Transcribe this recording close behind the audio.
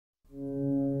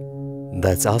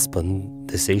That's Aspern,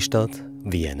 the Seestadt,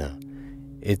 Vienna.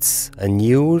 It's a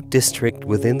new district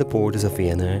within the borders of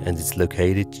Vienna, and it's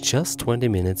located just 20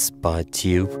 minutes by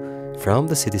tube from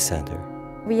the city center.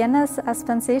 Vienna's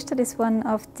Aspern Seestadt is one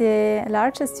of the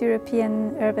largest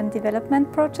European urban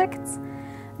development projects.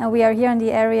 We are here in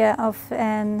the area of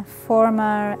a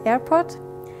former airport.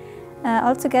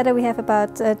 Altogether we have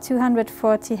about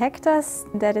 240 hectares.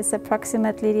 That is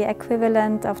approximately the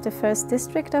equivalent of the first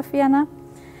district of Vienna.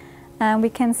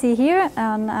 We can see here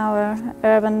on our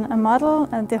urban model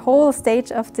the whole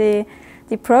stage of the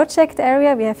project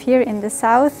area. We have here in the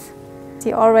south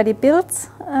the already built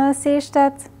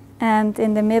Seestadt, and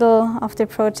in the middle of the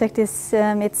project is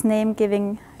its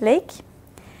name-giving lake.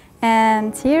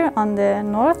 And here on the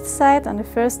north side, on the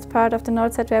first part of the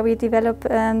north side where we develop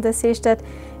the Seestadt,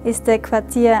 is the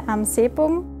Quartier am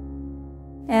Seebogen.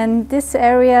 And this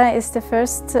area is the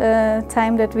first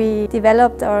time that we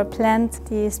developed or planned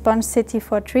the sponge city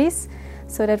for trees.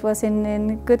 So that was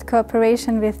in good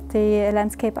cooperation with the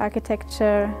landscape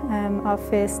architecture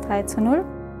office 3:0.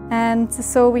 And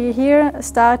so we here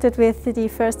started with the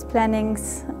first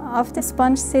plannings of the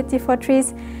sponge city for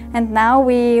trees, and now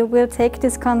we will take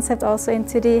this concept also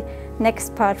into the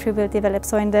next part we will develop,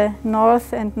 so in the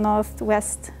north and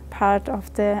northwest part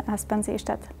of the Aspern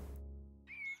Seestadt.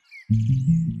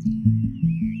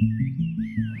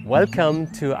 Welcome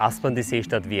to Aspern, the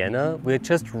Seestadt, Vienna. We're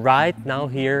just right now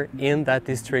here in that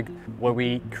district where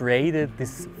we created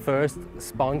this first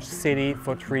sponge city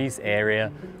for trees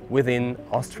area within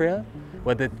Austria,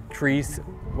 where the trees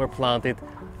were planted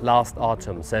last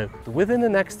autumn. So within the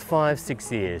next 5-6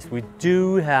 years, we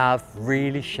do have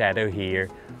really shadow here,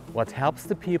 what helps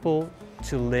the people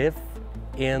to live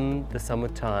in the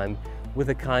summertime with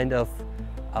a kind of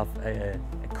a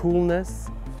coolness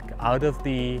out of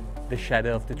the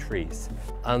shadow of the trees.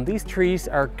 And these trees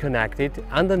are connected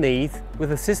underneath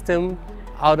with a system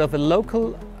out of a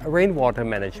local rainwater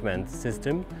management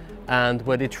system, and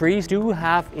where the trees do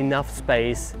have enough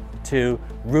space to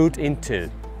root into.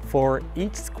 For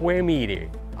each square meter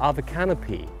of a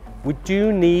canopy, we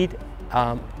do need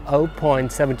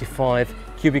 0.75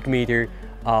 cubic meter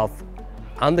of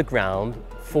underground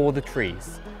for the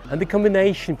trees. And the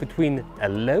combination between a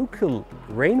local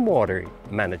rainwater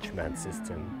management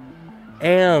system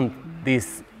and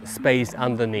this space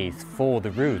underneath for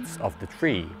the roots of the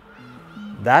tree,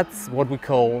 that's what we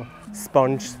call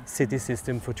sponge city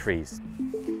system for trees.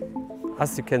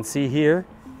 As you can see here,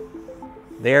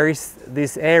 there is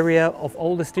this area of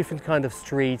all these different kind of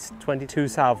streets,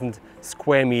 22,000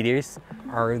 square meters,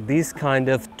 are these kind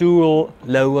of dual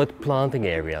lowered planting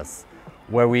areas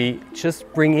where we just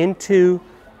bring into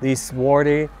this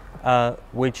water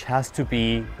which has to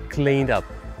be cleaned up.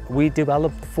 We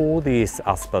developed for this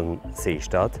Aspern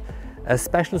Seestadt a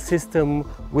special system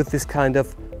with this kind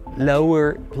of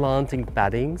lower planting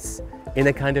beddings in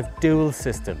a kind of dual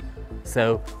system.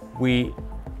 So we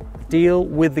deal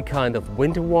with the kind of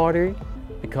winter water,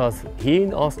 because here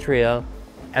in Austria,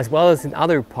 as well as in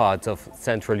other parts of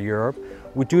Central Europe,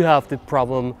 we do have the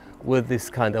problem with this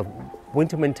kind of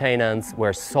winter maintenance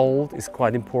where salt is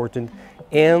quite important,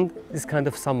 and this kind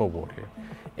of summer water.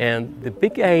 And the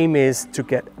big aim is to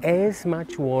get as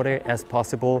much water as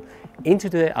possible into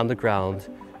the underground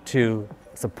to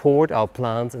support our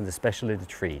plants and especially the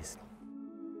trees.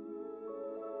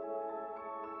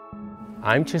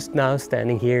 I'm just now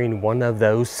standing here in one of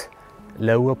those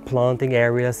lower planting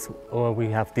areas where we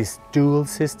have this dual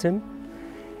system.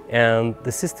 And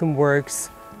the system works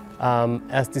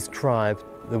as described.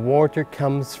 The water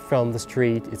comes from the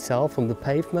street itself, from the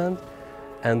pavement,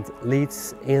 and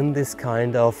leads in this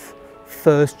kind of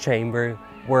first chamber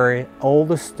where all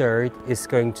the dirt is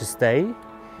going to stay,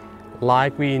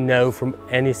 like we know from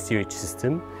any sewage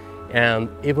system. And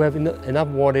if we have enough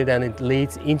water, then it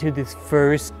leads into this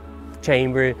first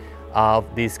chamber of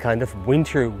this kind of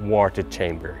winter water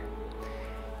chamber.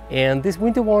 And this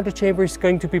winter water chamber is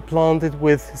going to be planted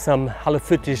with some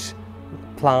halophytic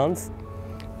plants.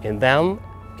 And then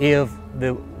if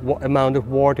the amount of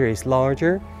water is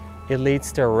larger, it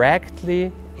leads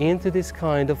directly into this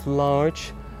kind of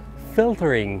large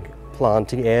filtering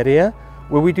planting area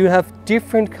where we do have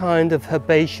different kind of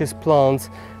herbaceous plants.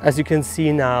 As you can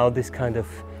see now, this kind of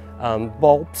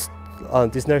bulbs,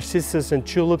 these narcissus and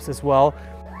tulips as well.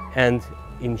 And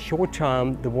in short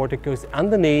time, the water goes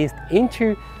underneath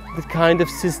into the kind of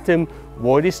system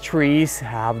where these trees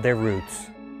have their roots.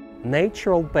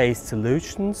 Natural-based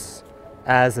solutions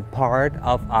as a part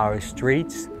of our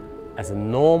streets, as a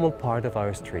normal part of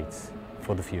our streets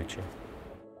for the future.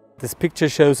 This picture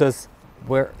shows us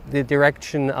where the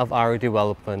direction of our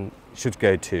development should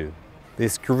go to.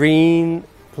 This green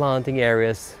planting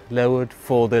areas lowered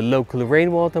for the local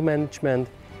rainwater management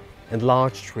and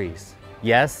large trees.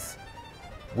 Yes,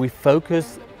 we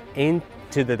focus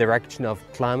into the direction of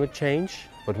climate change,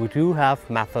 but we do have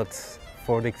methods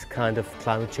for this kind of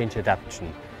climate change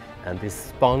adaptation. And this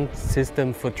sponge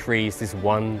system for trees is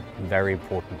one very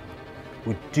important.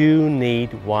 We do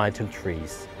need vital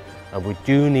trees, and we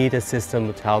do need a system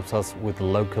that helps us with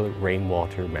local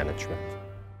rainwater management.